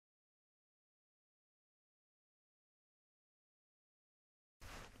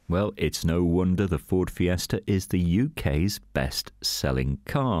Well, it's no wonder the Ford Fiesta is the UK's best-selling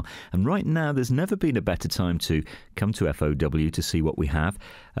car. And right now, there's never been a better time to come to FOW to see what we have.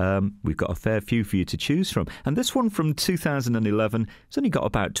 We've got a fair few for you to choose from. And this one from 2011, it's only got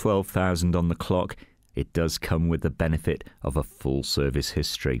about 12,000 on the clock. It does come with the benefit of a full service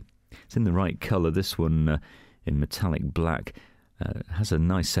history. It's in the right colour. This one in metallic black. Has a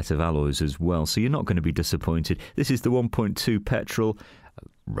nice set of alloys as well, so you're not going to be disappointed. This is the 1.2 petrol.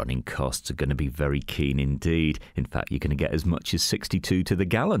 Running costs are going to be very keen indeed. In fact, you're going to get as much as 62 to the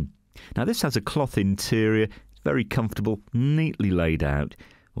gallon. Now, this has a cloth interior. It's very comfortable, neatly laid out.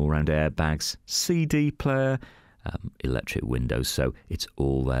 All-round airbags, CD player, electric windows, so it's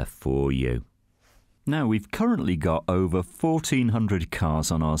all there for you. Now, we've currently got over 1,400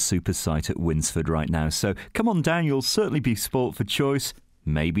 cars on our super site at Winsford right now, so come on down, you'll certainly be spoilt for choice.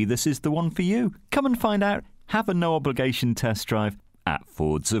 Maybe this is the one for you. Come and find out. Have a no-obligation test drive at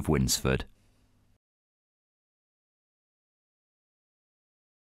Fords of Winsford.